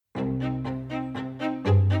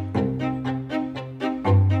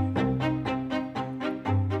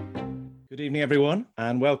Good evening, everyone,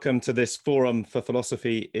 and welcome to this Forum for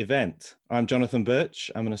Philosophy event. I'm Jonathan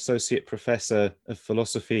Birch. I'm an Associate Professor of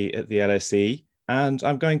Philosophy at the LSE, and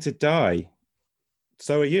I'm going to die.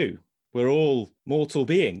 So are you. We're all mortal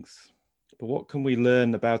beings. But what can we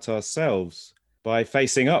learn about ourselves by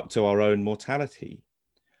facing up to our own mortality?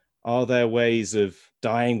 Are there ways of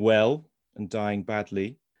dying well and dying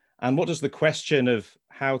badly? And what does the question of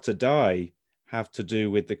how to die have to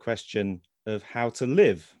do with the question of how to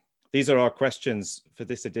live? These are our questions for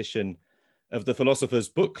this edition of the Philosopher's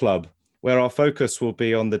Book Club, where our focus will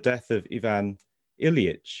be on the death of Ivan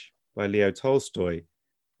Ilyich by Leo Tolstoy,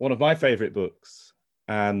 one of my favorite books.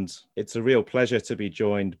 And it's a real pleasure to be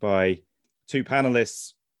joined by two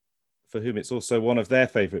panelists for whom it's also one of their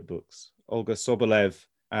favorite books, Olga Sobolev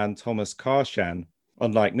and Thomas Karshan.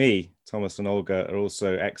 Unlike me, Thomas and Olga are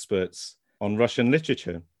also experts on Russian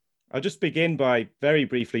literature. I'll just begin by very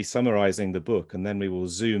briefly summarizing the book, and then we will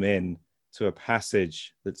zoom in to a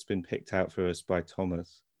passage that's been picked out for us by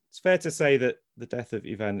Thomas. It's fair to say that The Death of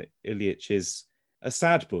Ivan Ilyich is a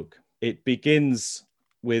sad book. It begins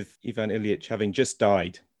with Ivan Ilyich having just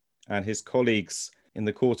died, and his colleagues in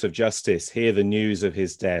the Court of Justice hear the news of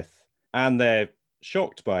his death, and they're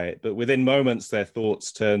shocked by it, but within moments their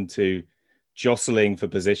thoughts turn to jostling for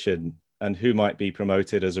position and who might be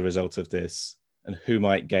promoted as a result of this and who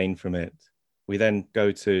might gain from it. We then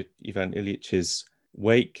go to Ivan Ilyich's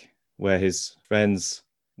wake, where his friends,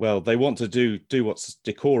 they want to do what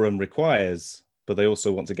decorum requires, but they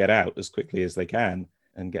also want to get out as quickly as they can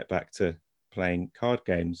and get back to playing card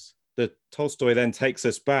games. The Tolstoy then takes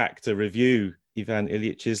us back to review Ivan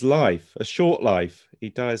Ilyich's life, a short life. He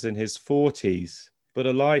dies in his 40s, but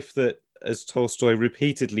a life that, as Tolstoy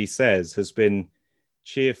repeatedly says, has been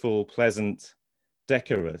cheerful, pleasant,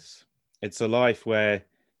 decorous. It's a life where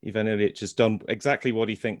Ivan Ilyich has done exactly what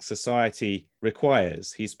he thinks society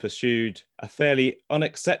requires. He's pursued a fairly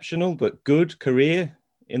unexceptional but good career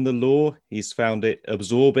in the law. He's found it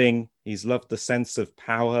absorbing. He's loved the sense of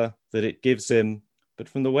power that it gives him. But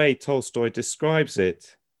from the way Tolstoy describes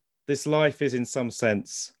it, this life is in some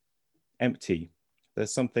sense empty.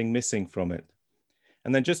 There's something missing from it.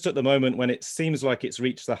 And then just at the moment when it seems like it's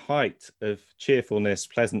reached the height of cheerfulness,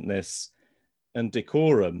 pleasantness, and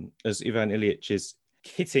decorum, as Ivan Ilyich is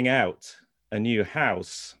kitting out a new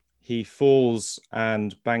house, he falls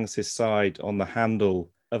and bangs his side on the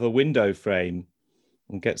handle of a window frame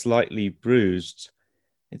and gets lightly bruised.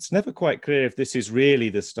 It's never quite clear if this is really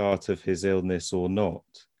the start of his illness or not,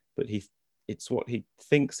 but it's what he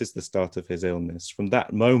thinks is the start of his illness. From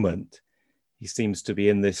that moment, he seems to be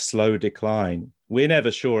in this slow decline. We're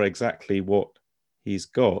never sure exactly what he's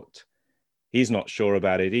got. He's not sure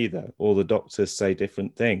about it either. All the doctors say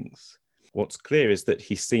different things. What's clear is that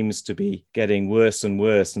he seems to be getting worse and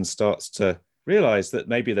worse and starts to realize that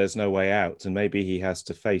maybe there's no way out and maybe he has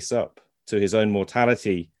to face up to his own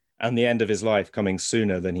mortality and the end of his life coming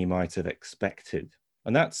sooner than he might have expected.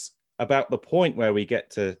 And that's about the point where we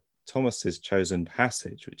get to Thomas's chosen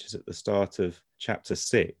passage, which is at the start of chapter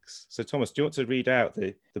 6. So Thomas, do you want to read out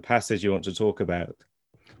the passage you want to talk about?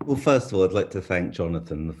 Well, first of all, I'd like to thank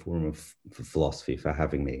Jonathan, the Forum for Philosophy, for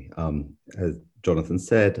having me. As Jonathan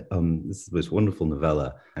said, this is the most wonderful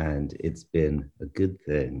novella, and it's been a good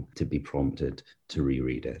thing to be prompted to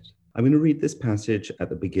reread it. I'm going to read this passage at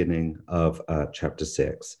the beginning of chapter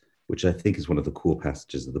 6, which I think is one of the core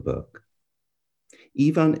passages of the book.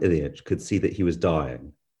 Ivan Ilyich could see that he was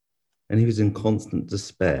dying, and he was in constant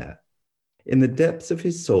despair. In the depths of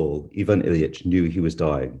his soul, Ivan Ilyich knew he was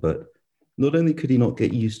dying, but not only could he not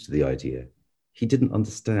get used to the idea, he didn't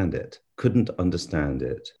understand it, couldn't understand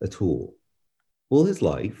it at all. All his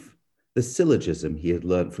life, the syllogism he had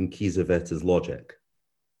learnt from Kiesewetta's logic,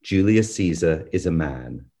 Julius Caesar is a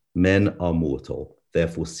man, men are mortal,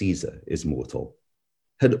 therefore Caesar is mortal,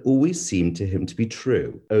 had always seemed to him to be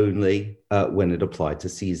true, only when it applied to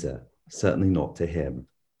Caesar, certainly not to him.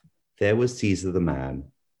 There was Caesar the man,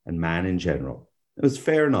 and man in general. It was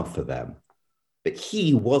fair enough for them. But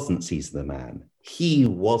he wasn't Caesar the man. He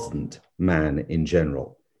wasn't man in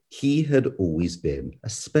general. He had always been a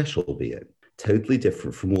special being, totally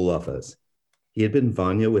different from all others. He had been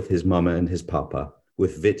Vanya with his mama and his papa,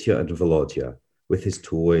 with Vitya and Volodya, with his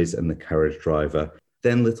toys and the carriage driver,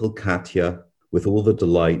 then little Katya, with all the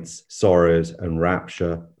delights, sorrows, and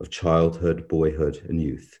rapture of childhood, boyhood, and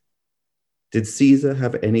youth. Did Caesar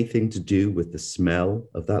have anything to do with the smell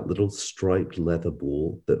of that little striped leather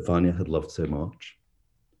ball that Vanya had loved so much?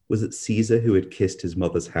 Was it Caesar who had kissed his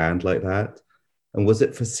mother's hand like that? And was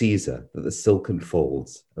it for Caesar that the silken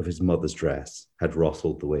folds of his mother's dress had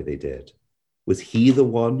rustled the way they did? Was he the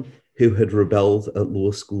one who had rebelled at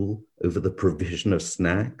law school over the provision of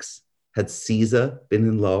snacks? Had Caesar been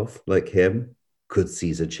in love like him? Could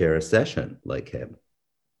Caesar chair a session like him?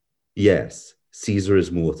 Yes, Caesar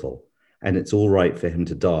is mortal, and it's all right for him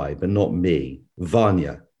to die, but not me,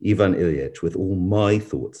 Vanya, Ivan Ilyich, with all my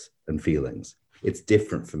thoughts and feelings. It's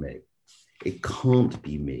different for me. It can't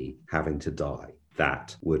be me having to die.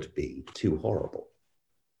 That would be too horrible.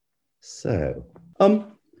 So,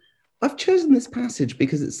 I've chosen this passage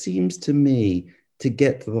because it seems to me to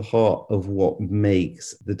get to the heart of what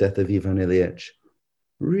makes the death of Ivan Ilyich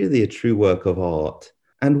really a true work of art,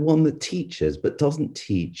 and one that teaches but doesn't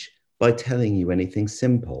teach by telling you anything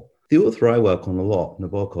simple. The author I work on a lot,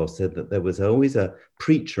 Nabokov, said that there was always a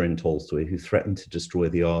preacher in Tolstoy who threatened to destroy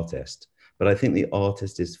the artist. But I think the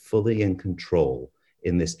artist is fully in control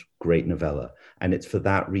in this great novella. And it's for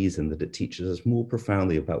that reason that it teaches us more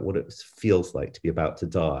profoundly about what it feels like to be about to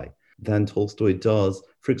die than Tolstoy does,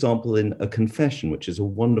 for example, in A Confession, which is a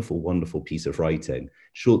wonderful, wonderful piece of writing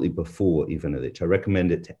shortly before Ivan Ilyich. I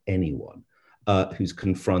recommend it to anyone who's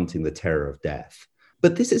confronting the terror of death.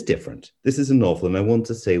 But this is different. This is a novel, and I want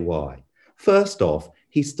to say why. First off,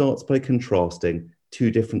 he starts by contrasting two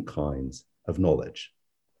different kinds of knowledge.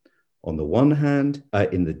 On the one hand,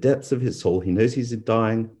 in the depths of his soul, he knows he's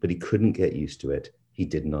dying, but he couldn't get used to it. He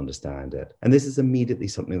didn't understand it. And this is immediately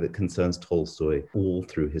something that concerns Tolstoy all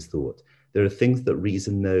through his thought. There are things that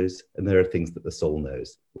reason knows, and there are things that the soul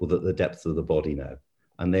knows, or that the depths of the body know.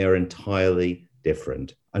 And they are entirely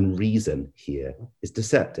different. And reason here is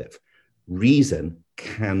deceptive. Reason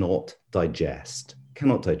cannot digest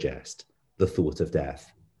the thought of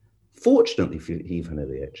death. Fortunately for Ivan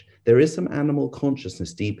Ilyich, there is some animal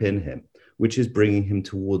consciousness deep in him, which is bringing him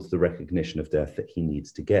towards the recognition of death that he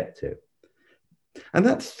needs to get to. And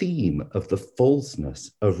that theme of the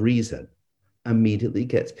falseness of reason immediately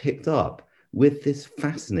gets picked up with this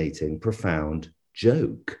fascinating, profound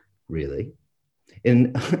joke, really.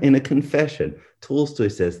 In A Confession, Tolstoy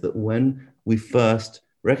says that when we first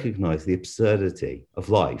recognize the absurdity of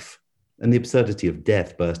life and the absurdity of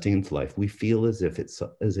death bursting into life, we feel as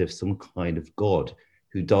if some kind of God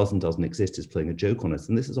who does and doesn't exist is playing a joke on us.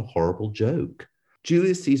 And this is a horrible joke.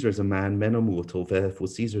 Julius Caesar is a man, men are mortal, therefore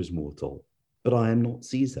Caesar is mortal. But I am not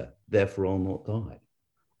Caesar, therefore I'll not die.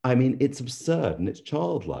 I mean, it's absurd and it's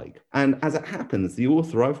childlike. And as it happens, the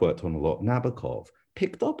author I've worked on a lot, Nabokov,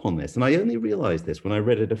 picked up on this. And I only realized this when I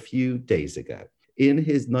read it a few days ago. In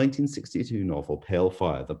his 1962 novel, Pale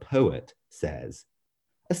Fire, the poet says,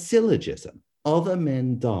 a syllogism, other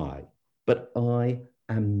men die, but I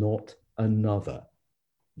am not another.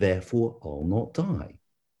 Therefore, I'll not die.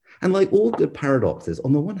 And like all good paradoxes,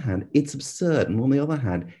 on the one hand, it's absurd. And on the other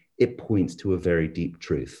hand, it points to a very deep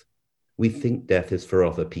truth. We think death is for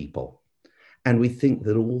other people. And we think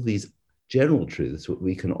that all these general truths that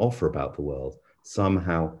we can offer about the world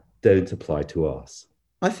somehow don't apply to us.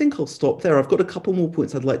 I think I'll stop there. I've got a couple more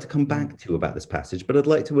points I'd like to come back to about this passage, but I'd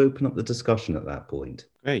like to open up the discussion at that point.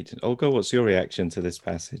 Great. Olga, what's your reaction to this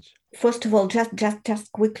passage? First of all,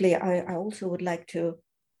 just quickly, I also would like to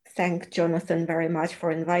thank Jonathan very much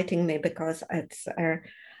for inviting me, because it's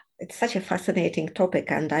such a fascinating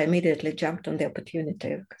topic, and I immediately jumped on the opportunity.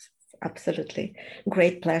 It's absolutely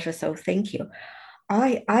great pleasure. So thank you.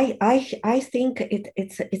 I think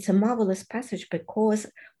it's a marvelous passage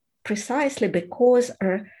precisely because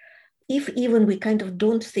if even we kind of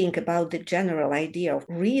don't think about the general idea of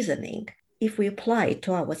reasoning, if we apply it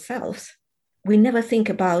to ourselves, we never think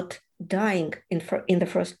about dying in the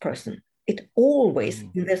first person. It always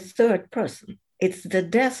in the third person. It's the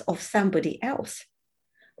death of somebody else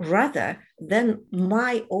rather than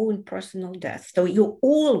my own personal death. So you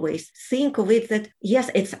always think of it that, yes,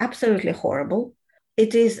 it's absolutely horrible.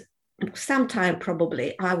 It is sometime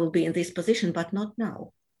probably I will be in this position, but not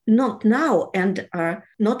now. Not now and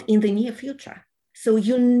not in the near future. So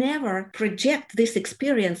you never project this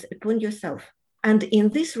experience upon yourself. And in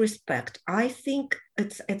this respect, I think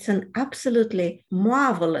it's an absolutely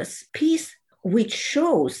marvelous piece which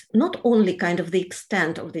shows not only kind of the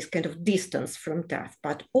extent of this kind of distance from death,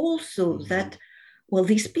 but also that, well,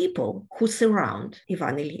 these people who surround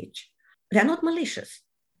Ivan Ilyich, they're not malicious.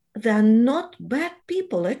 They're not bad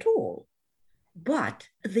people at all. But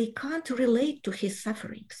they can't relate to his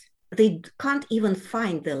sufferings. They can't even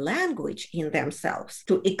find the language in themselves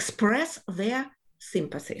to express their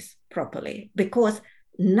sympathies properly, because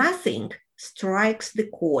nothing strikes the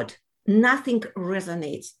chord, nothing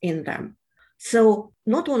resonates in them. So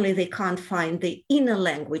not only they can't find the inner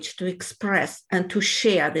language to express and to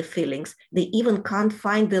share the feelings, they even can't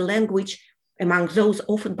find the language among those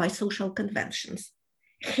offered by social conventions.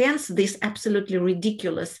 Hence, this absolutely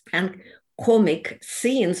ridiculous and comic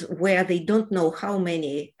scenes where they don't know how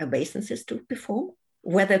many obeisances to perform.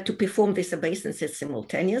 whether to perform these obeisances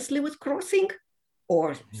simultaneously with crossing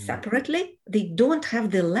or separately. They don't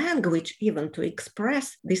have the language even to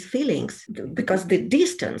express these feelings because the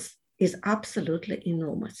distance is absolutely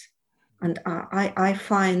enormous. And I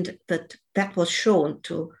find that was shown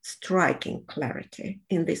to striking clarity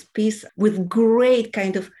in this piece with great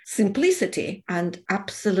kind of simplicity and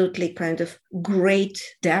absolutely kind of great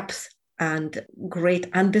depth and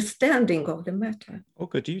great understanding of the matter.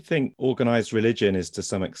 Olga, do you think organized religion is to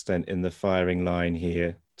some extent in the firing line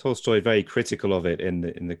here? Tolstoy very critical of it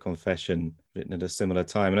in the Confession, written at a similar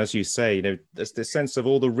time. And as you say, there's this sense of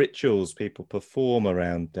all the rituals people perform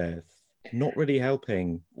around death not really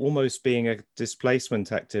helping, almost being a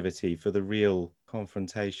displacement activity for the real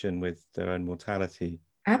confrontation with their own mortality.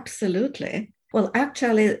 Absolutely. Well,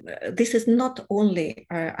 actually, this is not only,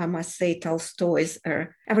 I must say, Tolstoy's.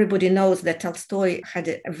 Everybody knows that Tolstoy had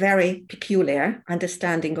a very peculiar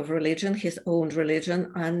understanding of religion, his own religion,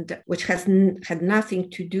 and which has had nothing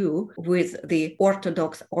to do with the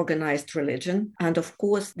Orthodox organized religion. And of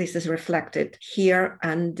course, this is reflected here.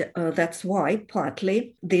 And that's why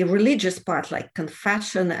partly the religious part, like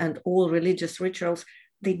confession and all religious rituals,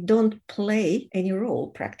 they don't play any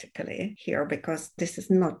role practically here because this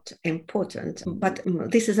is not important. But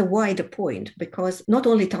this is a wider point because not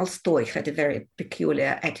only Tolstoy had a very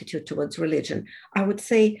peculiar attitude towards religion, I would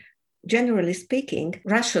say, generally speaking,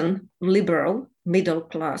 Russian liberal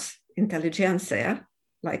middle-class intelligentsia,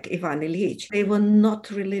 like Ivan Ilyich, they were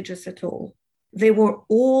not religious at all. They were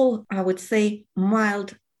all, I would say,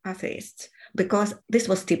 mild atheists. Because this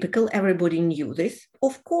was typical, everybody knew this.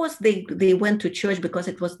 Of course, they went to church because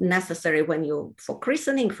it was necessary for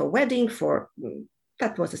christening, for wedding,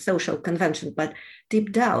 that was a social convention, but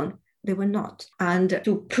deep down, they were not. And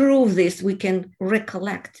to prove this, we can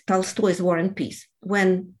recollect Tolstoy's War and Peace.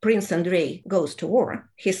 When Prince Andrei goes to war,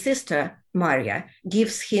 his sister, Maria,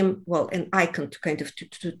 gives him, an icon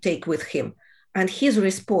to take with him. And his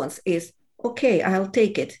response is, okay, I'll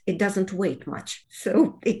take it. It doesn't weigh much.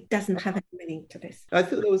 So it doesn't have any meaning to this. I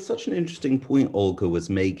thought there was such an interesting point Olga was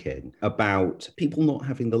making about people not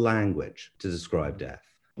having the language to describe death.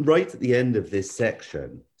 Right at the end of this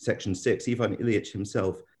section 6, Ivan Ilyich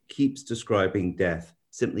himself keeps describing death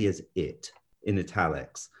simply as it, in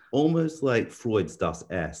italics, almost like Freud's Das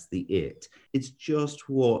Es, the it. It's just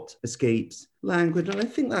what escapes language. And I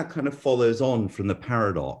think that kind of follows on from the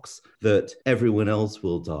paradox that everyone else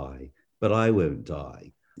will die, but I won't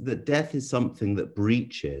die. That death is something that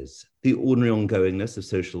breaches the ordinary ongoingness of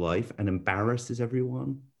social life and embarrasses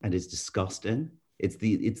everyone and is disgusting. It's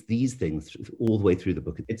these things all the way through the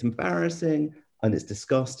book. It's embarrassing and it's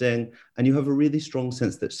disgusting. And you have a really strong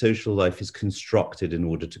sense that social life is constructed in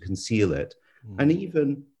order to conceal it. And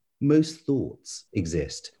even most thoughts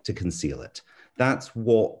exist to conceal it. That's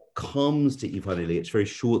what comes to Ivan Ilyich very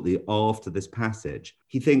shortly after this passage.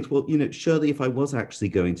 He thinks, surely if I was actually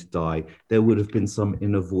going to die, there would have been some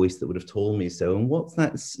inner voice that would have told me so. And what's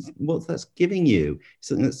that giving you?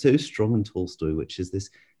 Something that's so strong in Tolstoy, which is this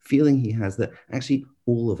feeling he has that actually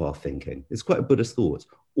all of our thinking, it's quite a Buddhist thought,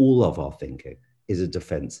 all of our thinking is a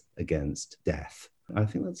defense against death. I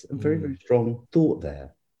think that's a very, very strong thought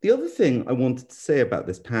there. The other thing I wanted to say about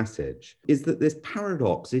this passage is that this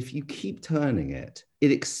paradox, if you keep turning it,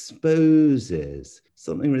 it exposes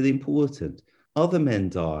something really important. Other men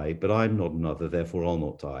die, but I'm not another, therefore I'll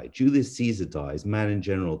not die. Julius Caesar dies, man in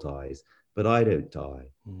general dies, but I don't die.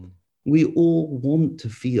 We all want to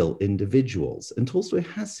feel individuals, and Tolstoy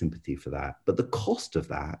has sympathy for that, but the cost of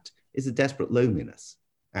that is a desperate loneliness.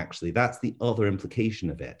 Actually, that's the other implication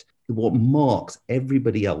of it. What marks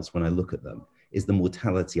everybody else when I look at them is the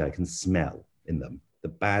mortality I can smell in them, the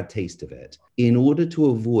bad taste of it. In order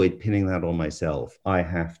to avoid pinning that on myself, I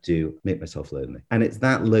have to make myself lonely. And it's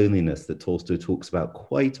that loneliness that Tolstoy talks about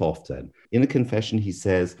quite often. In a confession, he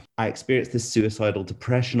says, I experienced this suicidal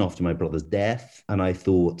depression after my brother's death. And I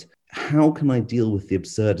thought, how can I deal with the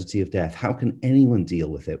absurdity of death? How can anyone deal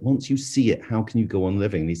with it? Once you see it, how can you go on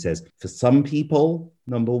living? And he says, for some people,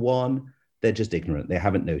 number one, they're just ignorant. They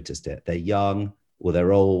haven't noticed it. They're young, or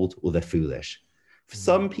they're old, or they're foolish. For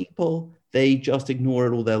some people, they just ignore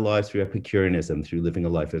it all their lives through Epicureanism, through living a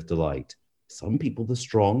life of delight. Some people, the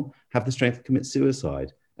strong, have the strength to commit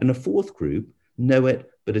suicide. And a fourth group know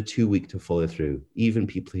it, but are too weak to follow through, even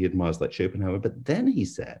people he admires like Schopenhauer. But then he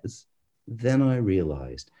says, then I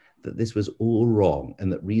realized that this was all wrong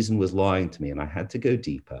and that reason was lying to me. And I had to go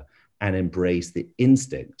deeper and embrace the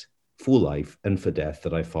instinct for life and for death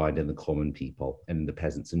that I find in the common people and in the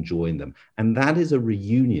peasants and join them. And that is a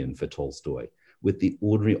reunion for Tolstoy with the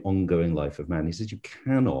ordinary ongoing life of man. He says, you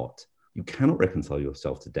cannot reconcile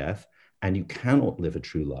yourself to death. And you cannot live a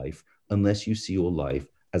true life unless you see your life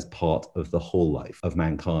as part of the whole life of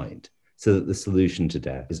mankind. So that the solution to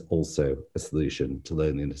death is also a solution to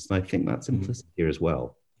loneliness. And I think that's implicit here as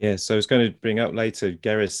well. Yeah, so I was going to bring up later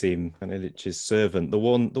Gerasim, Ivan Ilyich's servant, the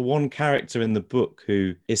one character in the book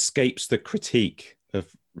who escapes the critique of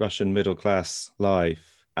Russian middle class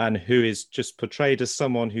life and who is just portrayed as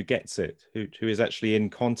someone who gets it, who is actually in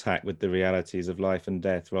contact with the realities of life and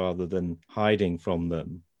death rather than hiding from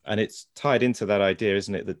them. And it's tied into that idea,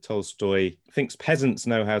 isn't it, that Tolstoy thinks peasants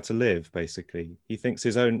know how to live, basically. He thinks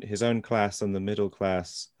his own class and the middle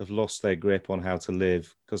class have lost their grip on how to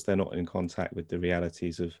live because they're not in contact with the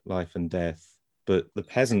realities of life and death. But the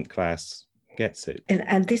peasant class gets it. And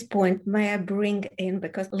at this point, may I bring in,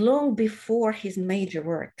 because long before his major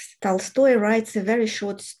works, Tolstoy writes a very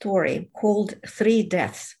short story called Three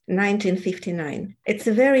Deaths, 1959. It's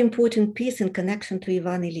a very important piece in connection to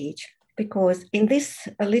Ivan Ilyich, because in this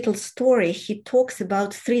little story, he talks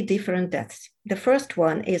about three different deaths. The first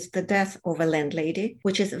one is the death of a landlady,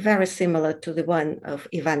 which is very similar to the one of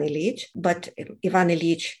Ivan Ilyich, but Ivan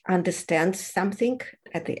Ilyich understands something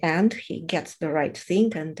at the end. He gets the right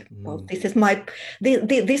thing. And well, this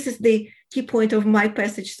is the key point of my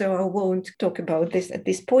passage, so I won't talk about this at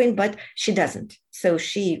this point, but she doesn't. So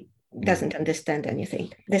she doesn't understand anything.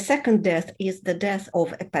 The second death is the death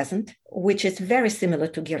of a peasant, which is very similar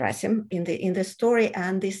to Gerasim in the story,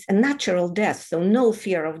 and this a natural death, so no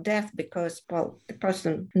fear of death because, well, the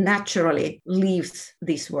person naturally leaves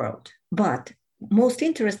this world. But most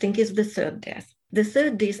interesting is the third death. The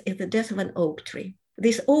third death is the death of an oak tree.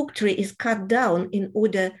 This oak tree is cut down in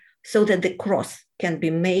order so that the cross can be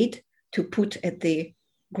made to put at the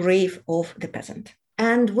grave of the peasant.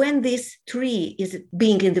 And when this tree is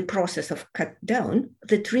being in the process of cut down,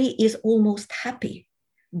 the tree is almost happy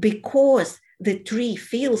because the tree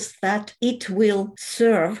feels that it will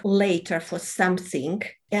serve later for something,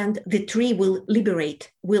 and the tree will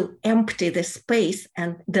empty the space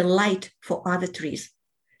and the light for other trees.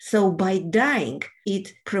 So by dying,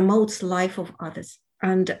 it promotes life of others.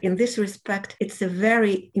 And in this respect, it's a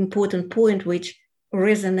very important point which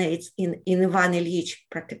resonates in Ivan Ilyich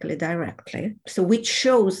practically directly. So which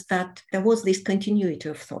shows that there was this continuity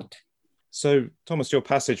of thought. So Thomas, your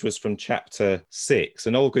passage was from chapter 6,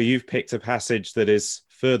 and Olga, you've picked a passage that is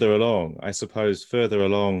further along, I suppose, further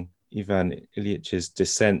along Ivan Ilyich's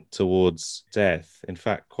descent towards death, in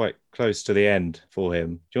fact, quite close to the end for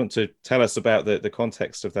him. Do you want to tell us about the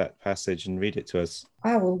context of that passage and read it to us?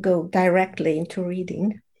 I will go directly into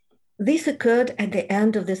reading. This occurred at the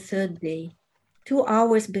end of the third day. 2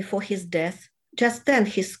 hours before his death, just then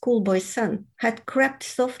his schoolboy son had crept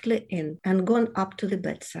softly in and gone up to the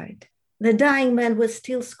bedside. The dying man was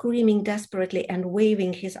still screaming desperately and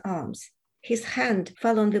waving his arms. His hand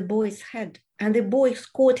fell on the boy's head, and the boy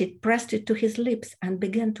caught it, pressed it to his lips, and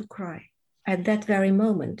began to cry. At that very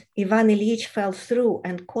moment, Ivan Ilyich fell through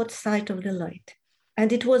and caught sight of the light.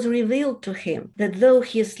 And it was revealed to him that though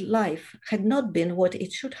his life had not been what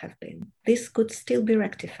it should have been, this could still be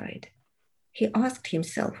rectified. He asked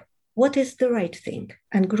himself, what is the right thing?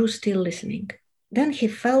 And grew still listening. Then he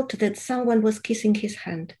felt that someone was kissing his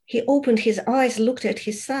hand. He opened his eyes, looked at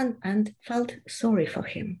his son, and felt sorry for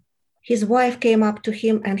him. His wife came up to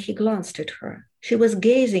him and he glanced at her. She was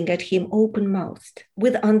gazing at him open-mouthed,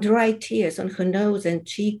 with undried tears on her nose and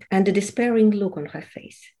cheek and a despairing look on her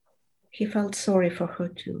face. He felt sorry for her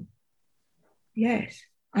too. Yes,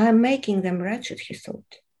 I am making them wretched, he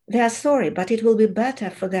thought. They are sorry, but it will be better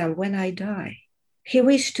for them when I die. He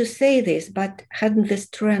wished to say this, but hadn't the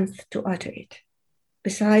strength to utter it.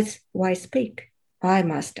 Besides, why speak? I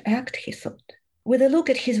must act, he thought. With a look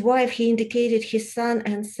at his wife, he indicated his son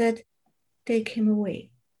and said, take him away.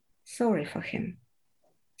 Sorry for him.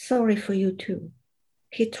 Sorry for you too.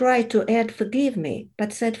 He tried to add, forgive me,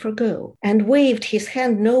 but said forgo, and waved his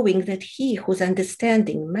hand knowing that he whose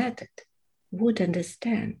understanding mattered would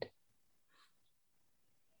understand.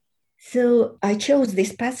 So I chose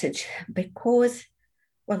this passage because,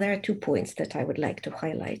 well, there are 2 points that I would like to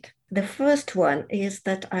highlight. The first one is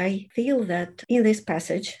that I feel that in this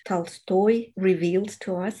passage, Tolstoy reveals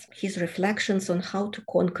to us his reflections on how to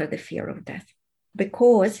conquer the fear of death.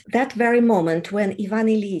 Because that very moment when Ivan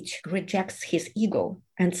Ilyich rejects his ego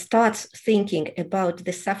and starts thinking about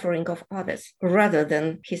the suffering of others rather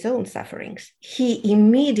than his own sufferings, he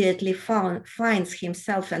immediately finds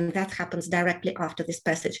himself, and that happens directly after this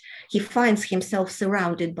passage, he finds himself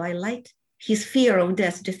surrounded by light. His fear of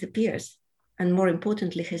death disappears, and more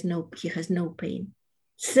importantly, he has no pain.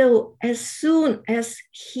 So as soon as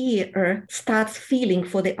he starts feeling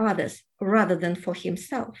for the others rather than for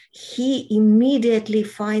himself, he immediately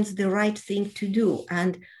finds the right thing to do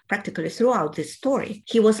and practically throughout this story,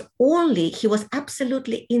 he was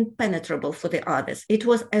absolutely impenetrable for the others. It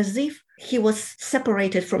was as if he was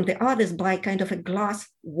separated from the others by kind of a glass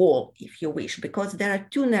wall, if you wish, because there are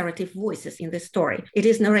two narrative voices in the story. It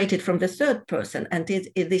is narrated from the third person, and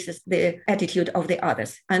this is the attitude of the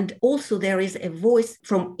others. And also there is a voice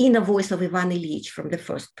from inner voice of Ivan Ilyich from the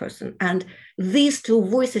first person. And these two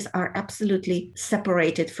voices are absolutely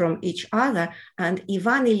separated from each other. And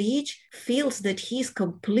Ivan Ilyich feels that he's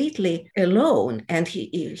completely alone. And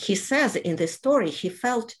he says in the story, he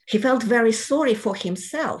felt very sorry for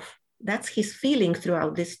himself. That's his feeling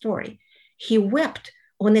throughout this story. He wept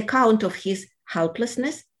on account of his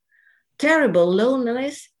helplessness, terrible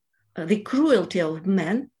loneliness, the cruelty of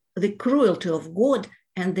man, the cruelty of God,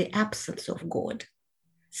 and the absence of God.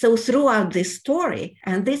 So throughout this story,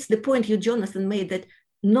 and that's the point you, Jonathan, made, that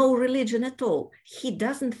no religion at all, he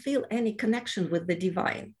doesn't feel any connection with the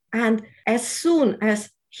divine. And as soon as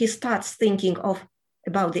he starts thinking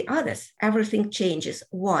about the others, everything changes.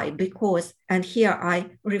 Why? Because, and here I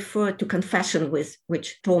refer to Confession, which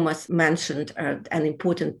Thomas mentioned, an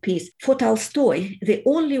important piece. For Tolstoy, the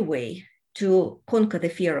only way to conquer the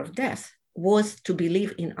fear of death was to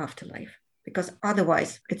believe in afterlife, because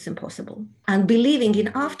otherwise it's impossible. And believing in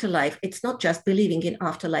afterlife, it's not just believing in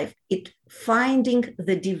afterlife, it's finding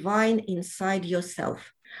the divine inside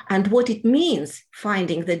yourself. And what it means,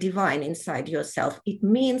 finding the divine inside yourself, it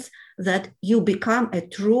means that you become a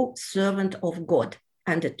true servant of God.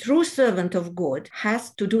 And a true servant of God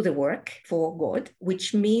has to do the work for God,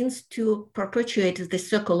 which means to perpetuate the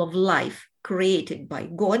circle of life created by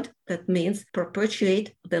God. That means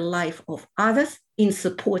perpetuate the life of others in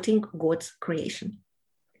supporting God's creation.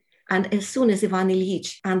 And as soon as Ivan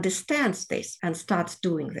Ilyich understands this and starts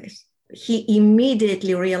doing this, he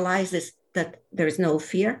immediately realizes that there is no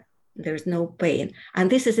fear, there is no pain. And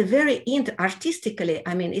this is a very artistically,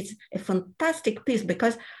 I mean, it's a fantastic piece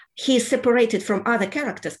because he is separated from other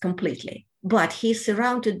characters completely, but he's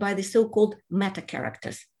surrounded by the so-called meta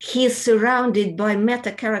characters. He is surrounded by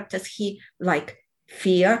meta characters, like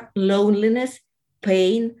fear, loneliness,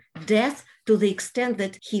 pain, death, to the extent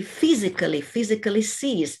that he physically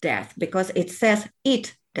sees death, because it says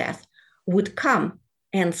death, would come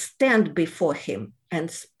and stand before him and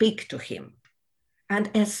speak to him. And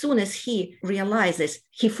as soon as he realizes,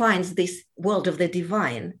 he finds this world of the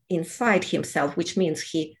divine inside himself, which means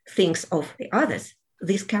he thinks of the others,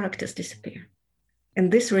 these characters disappear. In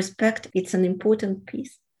this respect, it's an important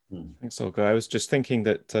piece. Thanks, Olga. I was just thinking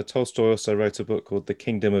that Tolstoy also wrote a book called The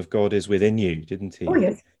Kingdom of God is Within You, didn't he? Oh,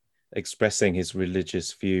 yes. Expressing his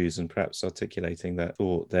religious views and perhaps articulating that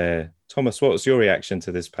thought there. Thomas, what was your reaction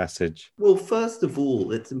to this passage? Well, first of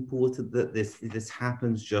all, it's important that this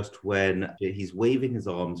happens just when he's waving his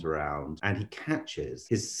arms around and he catches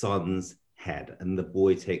his son's head, and the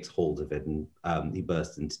boy takes hold of it, and he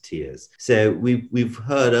bursts into tears. So we've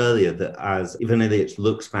heard earlier that as Ivan Ilyich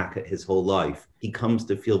looks back at his whole life, he comes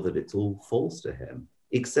to feel that it's all false to him,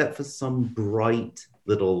 except for some bright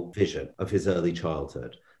little vision of his early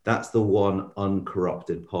childhood. That's the one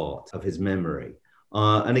uncorrupted part of his memory.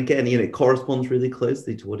 And again, it corresponds really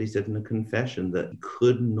closely to what he said in the Confession, that he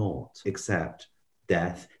could not accept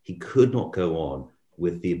death. He could not go on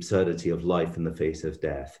with the absurdity of life in the face of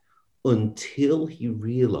death until he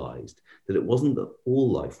realized that it wasn't that all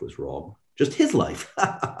life was wrong, just his life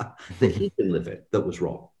that he can live it that was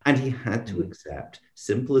wrong. And he had to accept,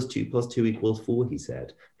 simple as 2 + 2 = 4, he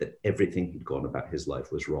said, that everything he'd gone about his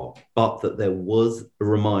life was wrong, but that there was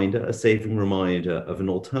a saving reminder of an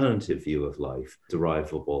alternative view of life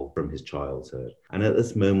derivable from his childhood. And at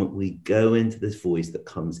this moment, we go into this voice that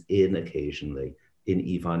comes in occasionally in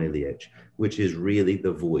Ivan Ilyich, which is really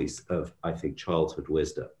the voice of, I think, childhood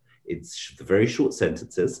wisdom. It's very short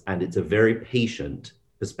sentences, and it's a very patient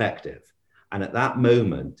perspective. And at that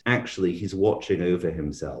moment, actually, he's watching over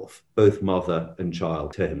himself, both mother and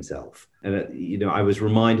child, to himself. And, I was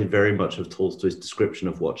reminded very much of Tolstoy's description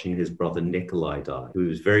of watching his brother Nikolai die, who he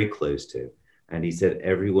was very close to. And he said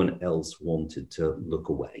everyone else wanted to look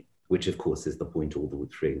away, which, of course, is the point all the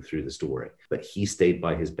way through the story. But he stayed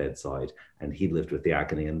by his bedside and he lived with the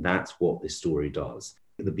agony. And that's what this story does.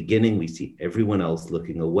 At the beginning, we see everyone else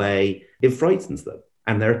looking away. It frightens them.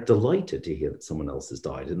 And they're delighted to hear that someone else has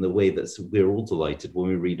died, in the way that we're all delighted when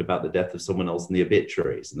we read about the death of someone else in the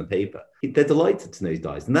obituaries in the paper. They're delighted to know he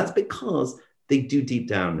dies. And that's because they do deep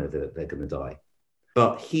down know that they're going to die.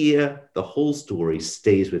 But here, the whole story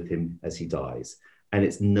stays with him as he dies. And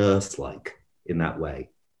it's nurse-like in that way.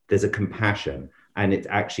 There's a compassion, and it's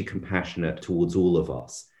actually compassionate towards all of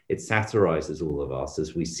us. It satirizes all of us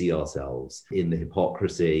as we see ourselves in the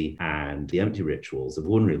hypocrisy and the empty rituals of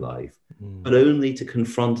ordinary life, but only to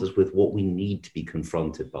confront us with what we need to be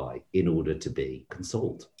confronted by in order to be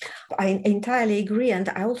consoled. I entirely agree. And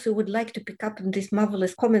I also would like to pick up on this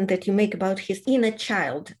marvelous comment that you make about his inner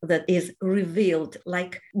child that is revealed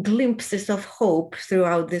like glimpses of hope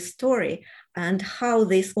throughout this story, and how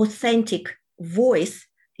this authentic voice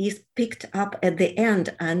is picked up at the end.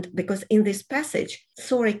 And because in this passage,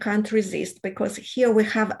 sorry, can't resist, because here we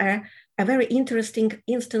have a very interesting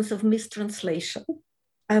instance of mistranslation.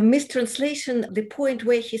 A mistranslation, the point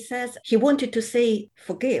where he says he wanted to say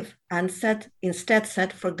forgive and instead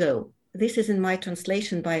said forgo. This is in my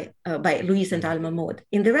translation by Louise and Alma Maud.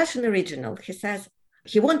 In the Russian original, he says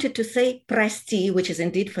he wanted to say прости, which is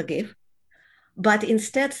indeed forgive, but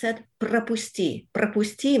instead said пропусти.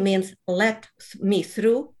 Пропусти means let me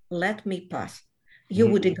through, let me pass. You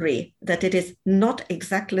would agree that it is not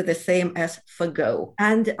exactly the same as forgo.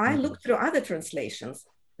 And I looked through other translations.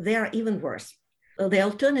 They are even worse. The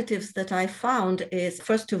alternatives that I found is,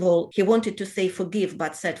 first of all, he wanted to say forgive,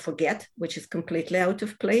 but said forget, which is completely out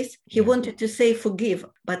of place. He wanted to say forgive,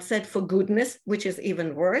 but said for goodness, which is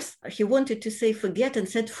even worse. He wanted to say forget and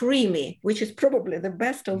said free me, which is probably the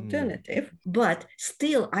best alternative. But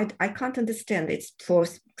still, I can't understand it. For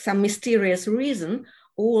some mysterious reason,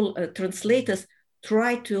 all translators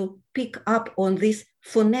try to pick up on this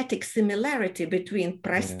phonetic similarity between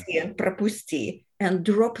прости and пропусти, and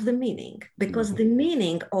drop the meaning, because the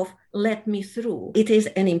meaning of let me through, it is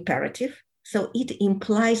an imperative, so it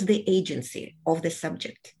implies the agency of the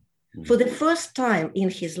subject. For the first time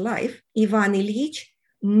in his life, Ivan Ilyich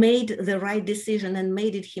made the right decision and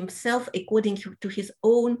made it himself according to his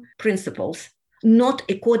own principles, not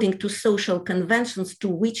according to social conventions to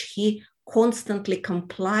which he constantly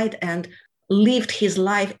complied and lived his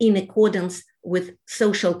life in accordance with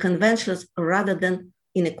social conventions rather than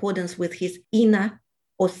in accordance with his inner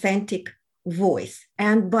authentic voice.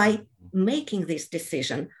 And by making this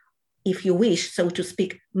decision, if you wish, so to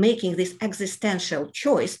speak, making this existential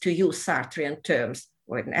choice, to use Sartrean terms,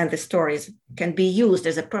 and the stories can be used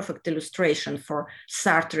as a perfect illustration for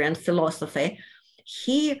Sartrean philosophy,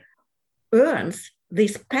 he earns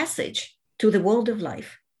this passage to the world of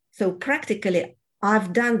life. So practically,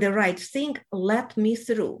 I've done the right thing, let me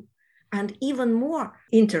through. And even more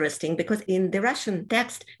interesting, because in the Russian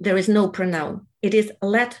text, there is no pronoun. It is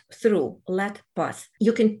let through, let pass.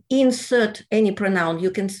 You can insert any pronoun.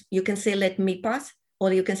 You can say let me pass,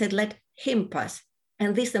 or you can say let him pass.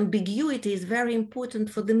 And this ambiguity is very important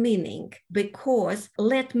for the meaning, because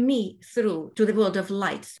let me through to the world of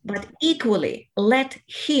light, but equally let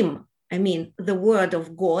him, I mean the word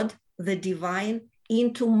of God, the divine,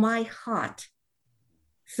 into my heart.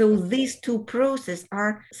 So these two processes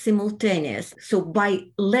are simultaneous. So by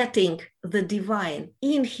letting the divine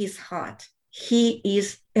in his heart, he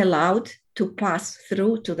is allowed to pass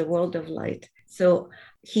through to the world of light. So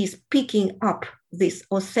he's picking up this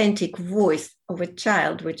authentic voice of a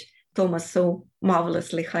child, which Thomas so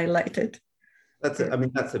marvelously highlighted. That's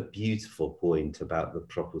a beautiful point about the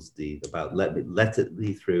propusty, about let it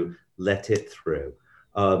be through, let it through.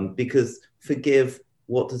 Because forgive,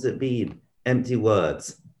 what does it mean? Empty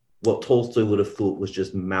words. What Tolstoy would have thought was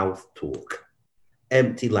just mouth talk,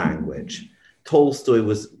 empty language. Tolstoy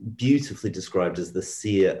was beautifully described as the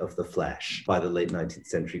seer of the flesh by the late 19th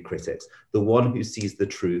century critics, the one who sees the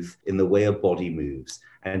truth in the way a body moves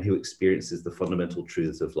and who experiences the fundamental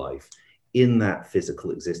truths of life in that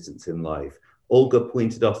physical existence in life. Olga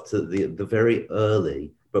pointed us to the very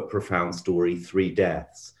early but profound story, Three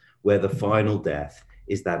Deaths, where the final death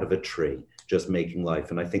is that of a tree, just making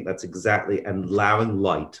life. And I think that's exactly, and allowing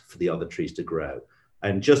light for the other trees to grow.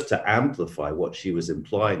 And just to amplify what she was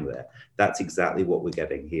implying there, that's exactly what we're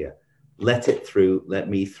getting here. Let it through, let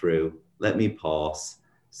me pass,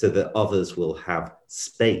 so that others will have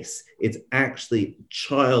space. It's actually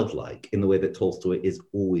childlike in the way that Tolstoy is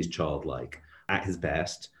always childlike at his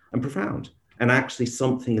best and profound. And actually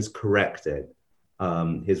something is correcting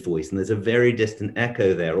his voice. And there's a very distant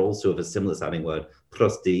echo there also of a similar sounding word,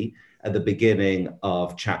 prosti, at the beginning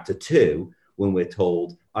of chapter 2, when we're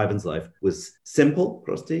told Ivan's life was simple,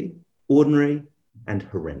 prosti, ordinary, and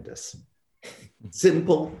horrendous.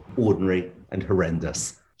 Simple, ordinary, and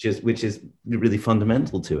horrendous, which is really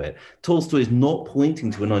fundamental to it. Tolstoy is not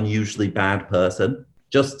pointing to an unusually bad person,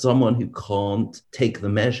 just someone who can't take the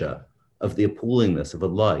measure of the appallingness of a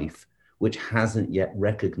life which hasn't yet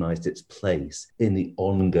recognized its place in the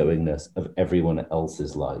ongoingness of everyone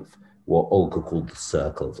else's life, what Olga called the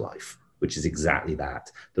circle of life, which is exactly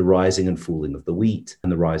that, the rising and falling of the wheat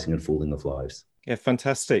and the rising and falling of lives. Yeah,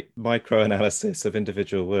 fantastic micro-analysis of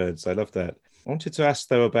individual words. I love that. I wanted to ask,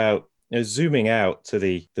 though, about zooming out to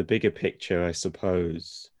the bigger picture, I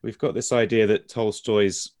suppose. We've got this idea that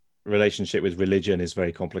Tolstoy's relationship with religion is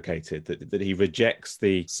very complicated, that he rejects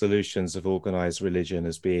the solutions of organized religion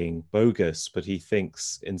as being bogus, but he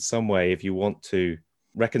thinks in some way, if you want to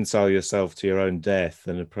reconcile yourself to your own death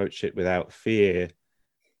and approach it without fear,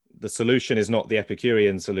 the solution is not the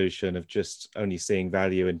Epicurean solution of just only seeing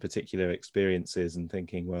value in particular experiences and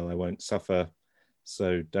thinking, well, I won't suffer,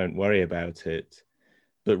 so don't worry about it,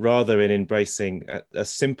 but rather in embracing a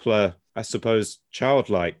simpler, I suppose,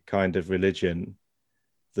 childlike kind of religion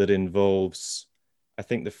that involves, I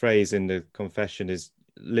think the phrase in the confession is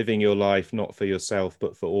living your life not for yourself,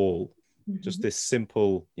 but for all. Mm-hmm. Just this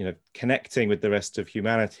simple, connecting with the rest of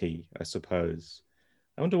humanity, I suppose.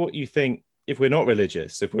 I wonder what you think, if we're not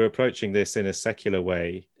religious, if we're approaching this in a secular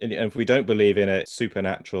way, and if we don't believe in a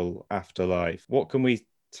supernatural afterlife, what can we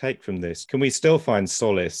take from this? Can we still find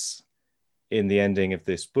solace in the ending of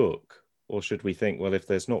this book? Or should we think, well, if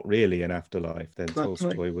there's not really an afterlife, then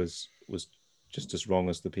Tolstoy was just as wrong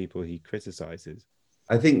as the people he criticizes?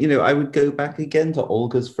 I think, I would go back again to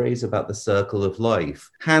Olga's phrase about the circle of life.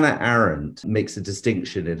 Hannah Arendt makes a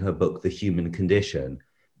distinction in her book, The Human Condition,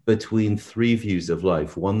 between three views of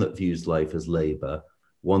life: one that views life as labor,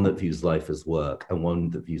 one that views life as work, and one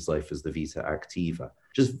that views life as the vita activa.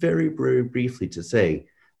 Just very, very briefly to say,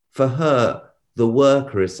 for her, the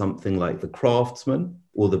worker is something like the craftsman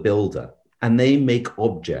or the builder, and they make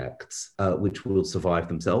objects which will survive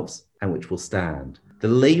themselves and which will stand. The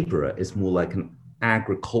laborer is more like an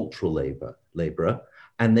agricultural laborer,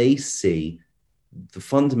 and they see the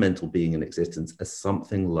fundamental being in existence as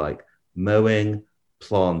something like mowing,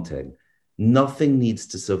 planting. Nothing needs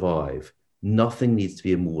to survive. Nothing needs to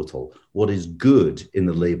be immortal. What is good in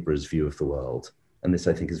the laborer's view of the world, and this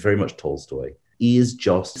I think is very much Tolstoy, is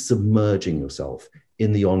just submerging yourself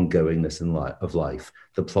in the ongoingness of life,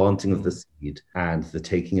 the planting of the seed and the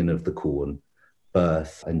taking in of the corn,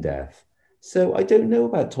 birth and death. So I don't know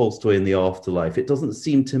about Tolstoy in the afterlife. It doesn't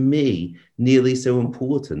seem to me nearly so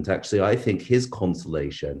important. Actually, I think his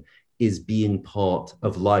consolation is being part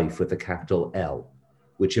of life with a capital L,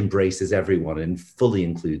 which embraces everyone and fully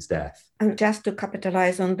includes death. And just to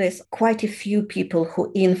capitalize on this, quite a few people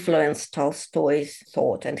who influenced Tolstoy's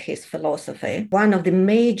thought and his philosophy. One of the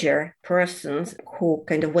major persons who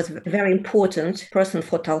kind of was a very important person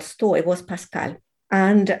for Tolstoy was Pascal.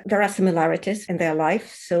 And there are similarities in their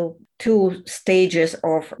life. So 2 stages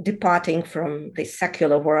of departing from the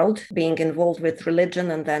secular world, being involved with religion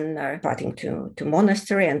and then departing to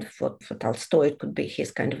monastery. And for Tolstoy, it could be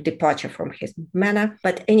his kind of departure from his manner.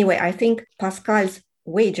 But anyway, I think Pascal's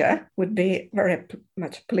wager would be very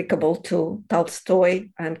much applicable to Tolstoy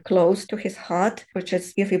and close to his heart, which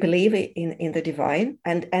is, if you believe in the divine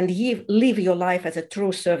and you live your life as a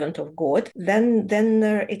true servant of God, then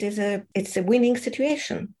it's a winning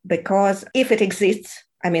situation, because if it exists,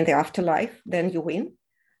 the afterlife, then you win.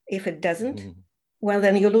 If it doesn't, well,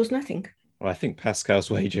 then you lose nothing. Well, I think Pascal's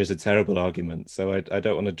wager is a terrible argument, so I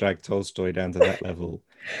don't want to drag Tolstoy down to that level.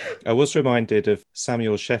 I was reminded of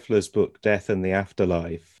Samuel Scheffler's book, Death and the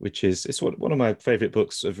Afterlife, which it's one of my favorite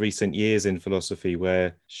books of recent years in philosophy,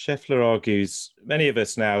 where Scheffler argues many of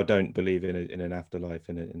us now don't believe in an afterlife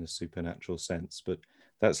in a supernatural sense, but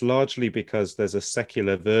that's largely because there's a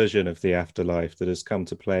secular version of the afterlife that has come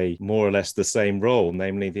to play more or less the same role,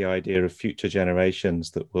 namely the idea of future generations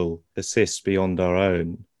that will persist beyond our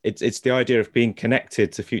own. It's the idea of being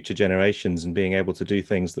connected to future generations and being able to do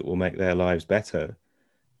things that will make their lives better,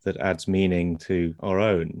 that adds meaning to our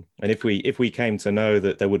own. And if we came to know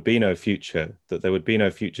that there would be no future, that there would be no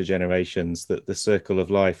future generations, that the circle of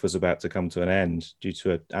life was about to come to an end due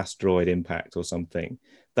to an asteroid impact or something,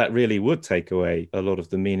 that really would take away a lot of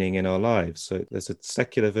the meaning in our lives. So there's a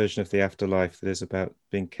secular version of the afterlife that is about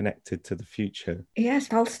being connected to the future. Yes,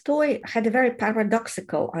 Tolstoy had a very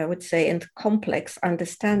paradoxical, I would say, and complex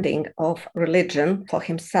understanding of religion for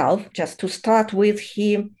himself. Just to start with,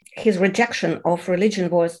 his rejection of religion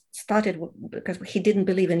started because he didn't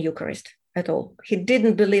believe in Eucharist at all. He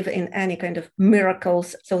didn't believe in any kind of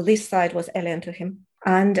miracles. So this side was alien to him.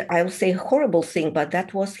 And I will say a horrible thing, but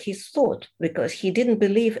that was his thought, because he didn't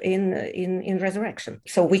believe in resurrection.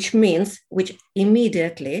 So which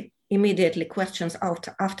immediately questions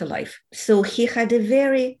afterlife. So he had a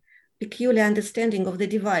very peculiar understanding of the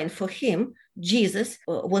divine. For him, Jesus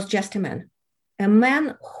was just a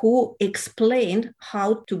man who explained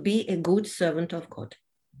how to be a good servant of God.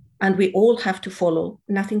 And we all have to follow,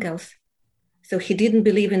 nothing else. So he didn't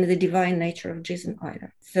believe in the divine nature of jism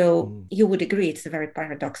either. So you would agree it's a very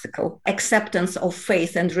paradoxical acceptance of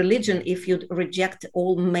faith and religion if you reject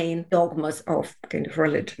all main dogmas of kind of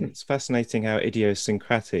religion. It's fascinating how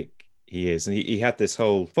idiosyncratic he is. And he had this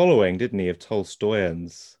whole following, didn't he, of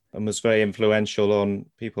Tolstoyans, and was very influential on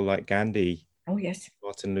people like Gandhi. Oh, yes.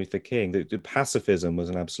 Martin Luther King. The pacifism was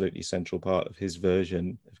an absolutely central part of his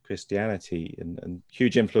version of Christianity, and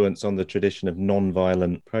huge influence on the tradition of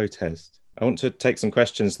non-violent protest. I want to take some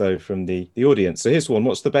questions, though, from the audience. So here's one.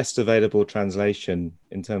 What's the best available translation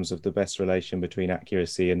in terms of the best relation between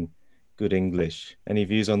accuracy and good English? Any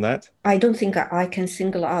views on that? I don't think I can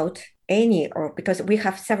single out any, or because we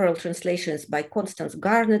have several translations by Constance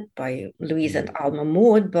Garnett, by Louise and Alma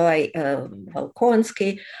Maud, by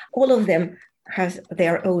Volkonsky. All of them has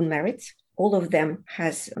their own merits. All of them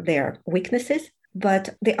has their weaknesses.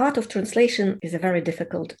 But the art of translation is a very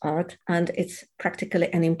difficult art, and it's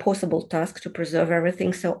practically an impossible task to preserve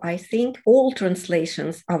everything. So I think all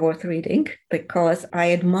translations are worth reading because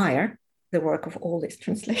I admire the work of all these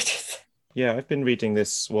translators. Yeah, I've been reading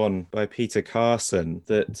this one by Peter Carson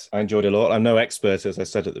that I enjoyed a lot. I'm no expert, as I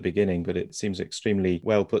said at the beginning, but it seems extremely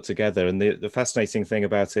well put together. And the fascinating thing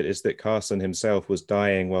about it is that Carson himself was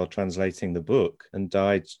dying while translating the book and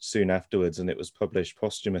died soon afterwards, and it was published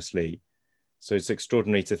posthumously. So it's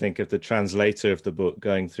extraordinary to think of the translator of the book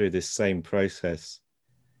going through this same process.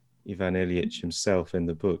 Ivan Ilyich himself in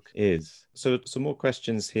the book is. So some more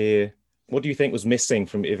questions here. What do you think was missing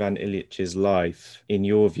from Ivan Ilyич's life, in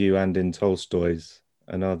your view and in Tolstoy's?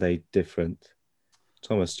 And are they different?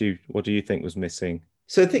 Thomas, what do you think was missing?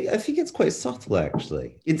 So I think it's quite subtle,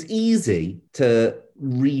 actually. It's easy to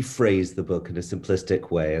rephrase the book in a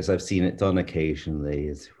simplistic way, as I've seen it done occasionally,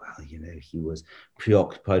 as well, he was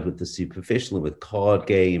preoccupied with the superficial and with card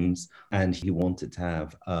games, and he wanted to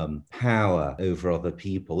have power over other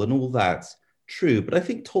people, and all that's true. But I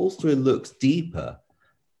think Tolstoy looks deeper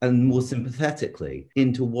and more sympathetically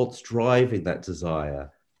into what's driving that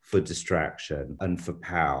desire for distraction and for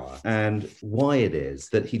power, and why it is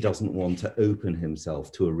that he doesn't want to open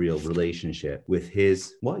himself to a real relationship with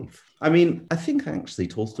his wife. I mean, I think actually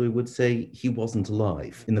Tolstoy would say he wasn't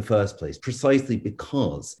alive in the first place, precisely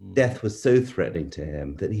because death was so threatening to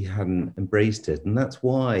him that he hadn't embraced it. And that's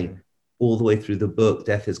why all the way through the book,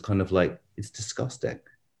 death is kind of like, it's disgusting.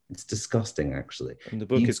 It's disgusting, actually. And the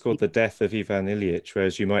book is called The Death of Ivan Ilyich,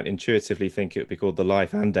 whereas you might intuitively think it would be called The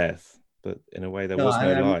Life and Death, but in a way there was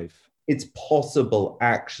no life. It's possible,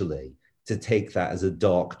 actually, to take that as a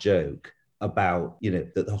dark joke about,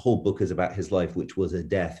 that the whole book is about his life, which was a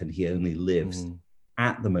death, and he only lives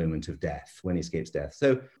at the moment of death, when he escapes death.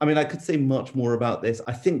 So, I mean, I could say much more about this.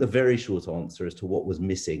 I think the very short answer as to what was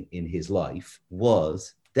missing in his life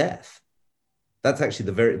was death. That's actually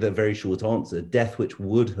the very short answer. Death, which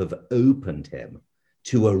would have opened him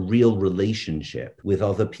to a real relationship with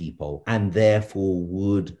other people, and therefore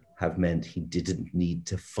would have meant he didn't need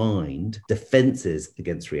to find defenses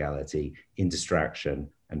against reality in distraction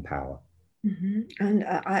and power. Mm-hmm. And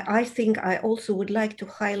I think I also would like to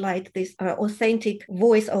highlight this authentic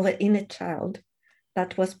voice of an inner child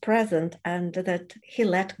that was present and that he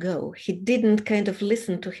let go. He didn't kind of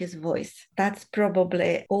listen to his voice. That's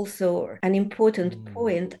probably also an important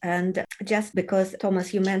point. And just because,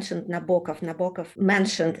 Thomas, you mentioned Nabokov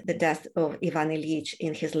mentioned the death of Ivan Ilyich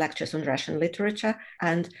in his lectures on Russian literature.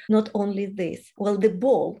 And not only this, the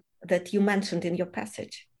ball that you mentioned in your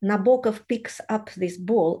passage, Nabokov picks up this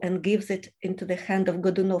ball and gives it into the hand of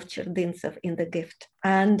Godunov-Cherdintsev in The Gift.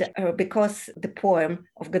 And because the poem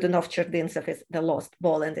of Godunov-Cherdintsev is The Lost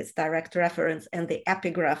Ball, and its direct reference and the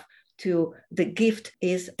epigraph to The Gift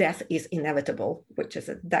is Death is Inevitable, which is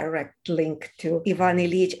a direct link to Ivan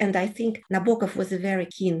Ilyich. And I think Nabokov was a very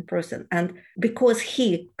keen person. And because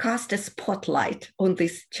he cast a spotlight on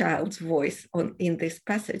this child's voice in this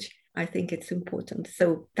passage, I think it's important.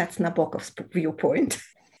 So that's Nabokov's viewpoint.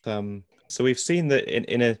 So we've seen that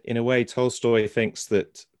in a way, Tolstoy thinks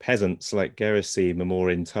that peasants like Gerasim are more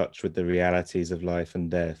in touch with the realities of life and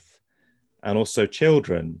death, and also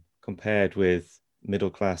children compared with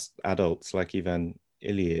middle-class adults like Ivan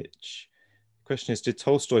Ilyich. The question is, did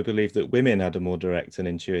Tolstoy believe that women had a more direct and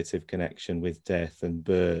intuitive connection with death and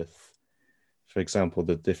birth? For example,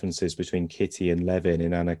 the differences between Kitty and Levin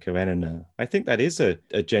in Anna Karenina. I think that is a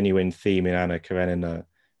genuine theme in Anna Karenina.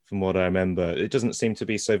 from what I remember. It doesn't seem to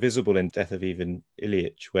be so visible in Death of Ivan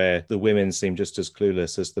Ilyich, where the women seem just as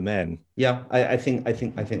clueless as the men. Yeah, I think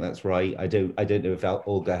that's right. I don't know if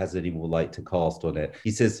Olga has any more light to cast on it.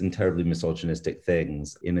 He says some terribly misogynistic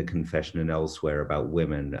things in A Confession and elsewhere about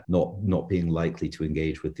women not being likely to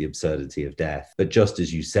engage with the absurdity of death. But just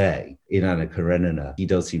as you say, in Anna Karenina, he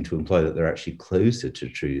does seem to imply that they're actually closer to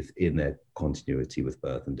truth in their continuity with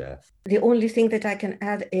birth and death. The only thing that I can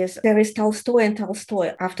add is there is Tolstoy, and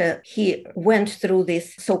Tolstoy, after he went through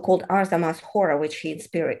this so-called Arzamas horror, which he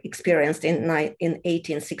experienced in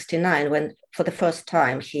 1869, when for the first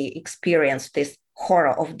time he experienced this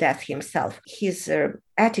horror of death himself. His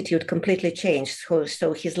attitude completely changed.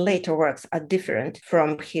 So his later works are different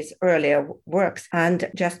from his earlier works.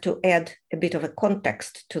 And just to add a bit of a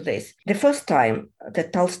context to this, the first time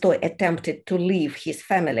that Tolstoy attempted to leave his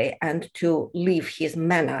family and to leave his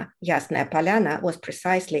manor, Yasnaya Polyana, was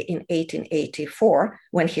precisely in 1884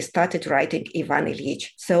 when he started writing Ivan Ilyich.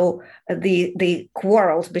 So the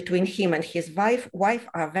quarrels between him and his wife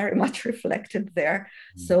are very much reflected there.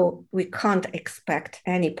 So we can't expect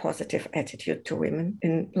any positive attitude to women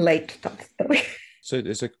in late Tolstoy. So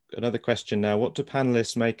there's another question now. What do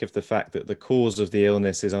panelists make of the fact that the cause of the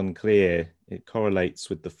illness is unclear? It correlates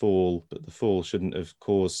with the fall, but the fall shouldn't have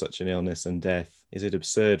caused such an illness and death. Is it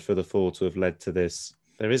absurd for the fall to have led to this?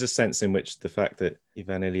 There is a sense in which the fact that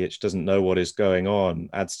Ivan Ilyich doesn't know what is going on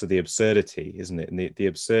adds to the absurdity, isn't it? And the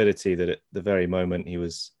absurdity that at the very moment he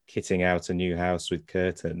was kitting out a new house with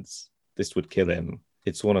curtains, this would kill him.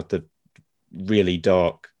 It's one of the really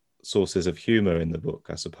dark sources of humor in the book,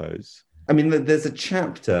 I suppose. I mean, there's a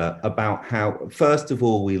chapter about how, first of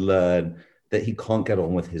all, we learn that he can't get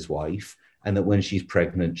on with his wife, and that when she's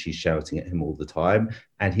pregnant, she's shouting at him all the time.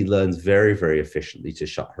 And he learns very, very efficiently to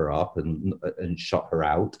shut her up and shut her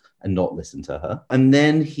out and not listen to her. And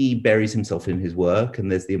then he buries himself in his work.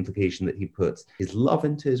 And there's the implication that he puts his love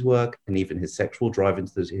into his work and even his sexual drive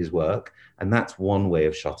into his work. And that's one way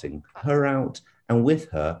of shutting her out, and with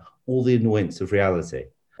her, all the annoyance of reality.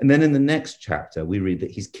 And then in the next chapter, we read that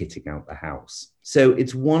he's kitting out the house. So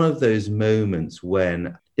it's one of those moments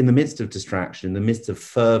when, in the midst of distraction, in the midst of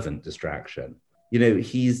fervent distraction,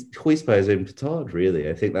 he's hoisted by his own petard, really.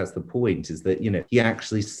 I think that's the point, is that, he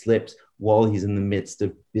actually slips while he's in the midst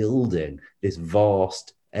of building this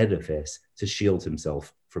vast edifice to shield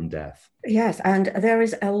himself from death. Yes, and there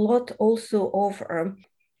is a lot also of,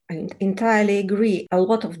 I entirely agree, a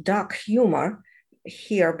lot of dark humor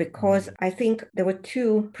here, because I think there were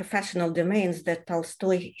two professional domains that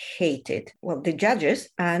Tolstoy hated. Well, the judges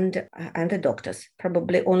and the doctors.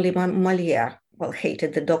 Probably only Molière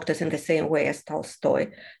hated the doctors in the same way as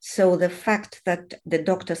Tolstoy. So the fact that the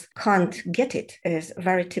doctors can't get it is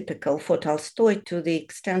very typical for Tolstoy, to the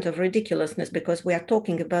extent of ridiculousness, because we are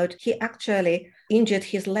talking about, he actually injured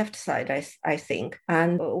his left side, I think.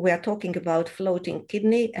 And we are talking about floating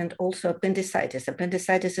kidney and also appendicitis.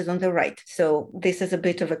 Appendicitis is on the right. So this is a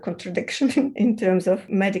bit of a contradiction in terms of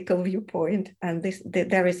medical viewpoint. And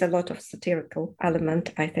there is a lot of satirical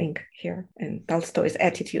element, I think, here in Tolstoy's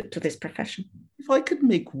attitude to this profession. If I could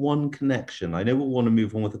make one connection, I know we'll want to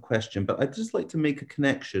move on with the question, but I'd just like to make a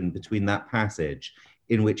connection between that passage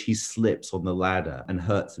in which he slips on the ladder and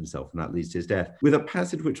hurts himself, and that leads to his death, with a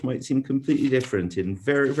passage which might seem completely different in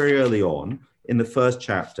very, very early on. In the first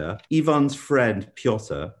chapter, Ivan's friend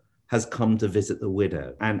Pyotr has come to visit the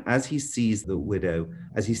widow. And as he sees the widow,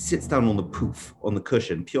 as he sits down on the poof, on the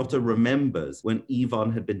cushion, Pyotr remembers when Ivan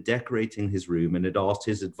had been decorating his room and had asked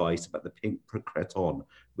his advice about the pink cretonne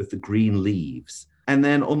with the green leaves. And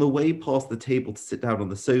then on the way past the table to sit down on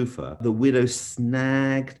the sofa, the widow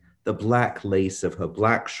snagged the black lace of her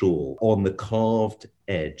black shawl on the carved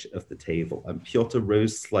edge of the table, and Pyotr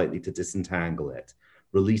rose slightly to disentangle it,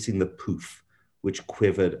 releasing the poof, which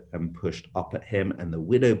quivered and pushed up at him, and the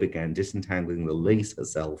widow began disentangling the lace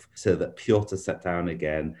herself, so that Pyotr sat down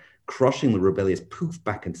again, crushing the rebellious poof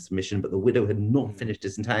back into submission, but the widow had not finished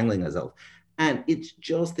disentangling herself. And it's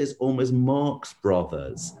just this almost Marx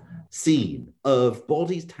Brothers scene of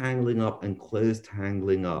bodies tangling up and clothes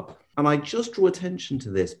tangling up. And I just draw attention to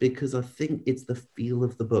this because I think it's the feel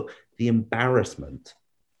of the book, the embarrassment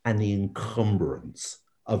and the encumbrance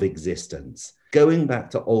of existence. Going back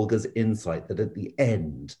to Olga's insight that at the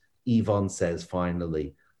end, Ivan says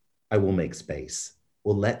finally, I will make space,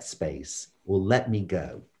 or let me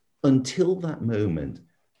go. Until that moment,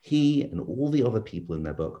 he and all the other people in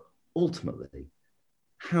their book, ultimately,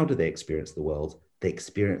 how do they experience the world? They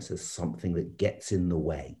experience as something that gets in the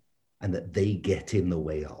way, and that they get in the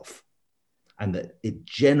way of. And that it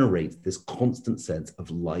generates this constant sense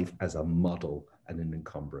of life as a muddle, and an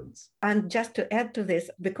encumbrance. And just to add to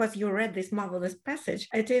this, because you read this marvelous passage,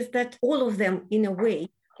 it is that all of them, in a way,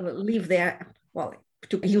 live their, well,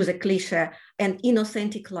 to use a cliche, an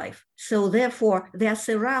inauthentic life. So therefore, they are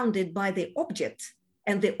surrounded by the objects,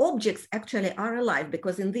 and the objects actually are alive,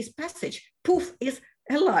 because in this passage, poof is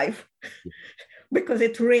alive. Because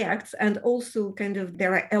it reacts, and also kind of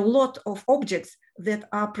there are a lot of objects that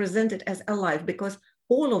are presented as alive, because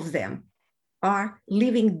all of them are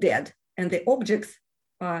living dead, and the objects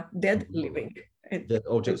are dead living. The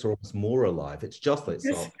objects are almost more alive. It's just like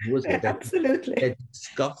Yes, they're, absolutely. They're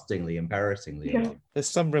disgustingly, embarrassingly alive. There's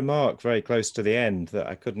some remark very close to the end that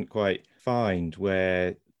I couldn't quite find,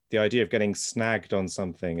 where the idea of getting snagged on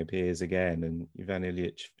something appears again, and Ivan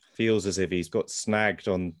Ilyich feels as if he's got snagged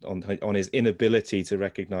on his inability to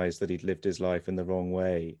recognize that he'd lived his life in the wrong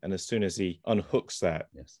way. And as soon as he unhooks that,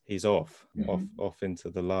 he's off into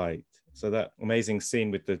the light. So that amazing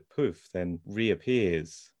scene with the poof then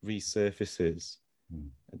reappears, resurfaces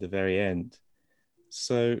at the very end.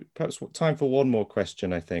 So perhaps time for one more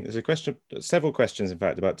question, I think. There's several questions, in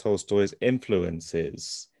fact, about Tolstoy's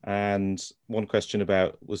influences. And one question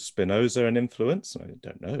about, was Spinoza an influence? I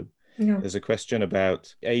don't know. No. There's a question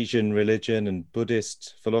about Asian religion and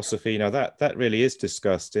Buddhist philosophy. Now that really is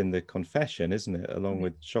discussed in the Confession, isn't it? Along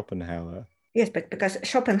with Schopenhauer. Yes, but because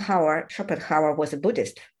Schopenhauer was a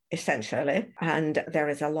Buddhist, essentially, and there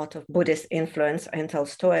is a lot of Buddhist influence in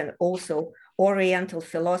Tolstoy, and also Oriental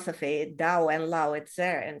philosophy, Tao and Lao, it's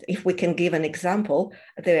there. And if we can give an example,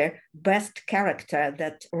 the best character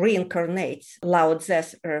that reincarnates Lao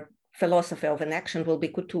Tzu's philosophy of inaction will be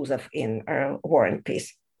Kutuzov in War and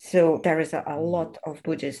Peace. So there is a lot of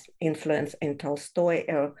Buddhist influence in Tolstoy,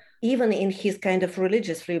 even in his kind of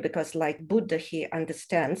religious view, because like Buddha, he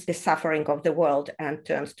understands the suffering of the world and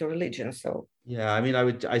turns to religion. So yeah, I mean,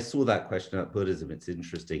 I saw that question about Buddhism. It's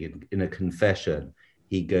interesting. In a Confession,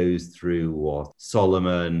 he goes through what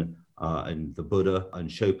Solomon and the Buddha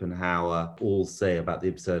and Schopenhauer all say about the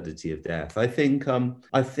absurdity of death. I think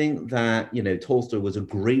that, Tolstoy was a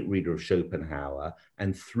great reader of Schopenhauer,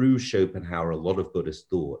 and through Schopenhauer, a lot of Buddhist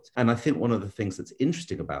thought. And I think one of the things that's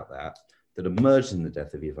interesting about that emerged in the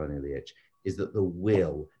death of Ivan Ilyich is that the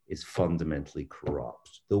will is fundamentally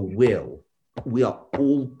corrupt. The will, we are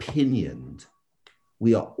all pinioned.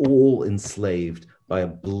 We are all enslaved by a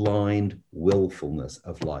blind willfulness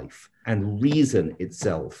of life. And reason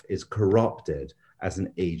itself is corrupted as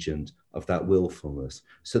an agent of that willfulness.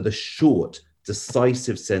 So the short,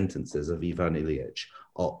 decisive sentences of Ivan Ilyich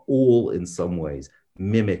are all in some ways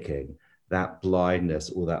mimicking that blindness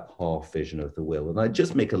or that half vision of the will. And I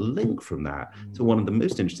just make a link from that to one of the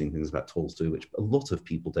most interesting things about Tolstoy, which a lot of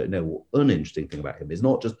people don't know. Or uninteresting thing about him is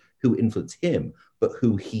not just who influenced him, but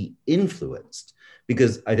who he influenced.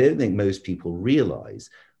 Because I don't think most people realize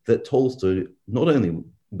that Tolstoy, not only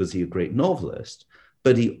was he a great novelist,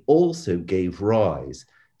 but he also gave rise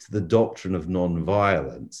to the doctrine of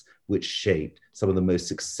nonviolence, which shaped some of the most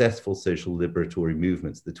successful social liberatory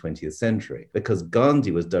movements of the 20th century. Because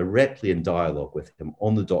Gandhi was directly in dialogue with him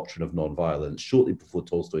on the doctrine of nonviolence shortly before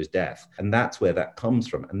Tolstoy's death. And that's where that comes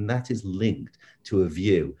from. And that is linked to a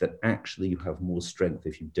view that actually you have more strength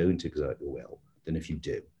if you don't exert your will than if you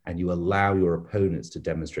do. And you allow your opponents to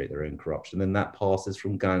demonstrate their own corruption. And that passes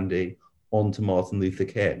from Gandhi on to Martin Luther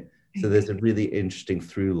King. So there's a really interesting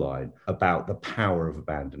through line about the power of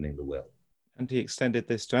abandoning the will. And he extended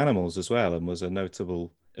this to animals as well, and was a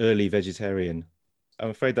notable early vegetarian.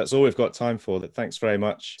 I'm afraid that's all we've got time for. Thanks very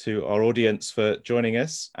much to our audience for joining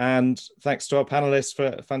us. And thanks to our panelists for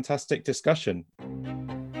a fantastic discussion.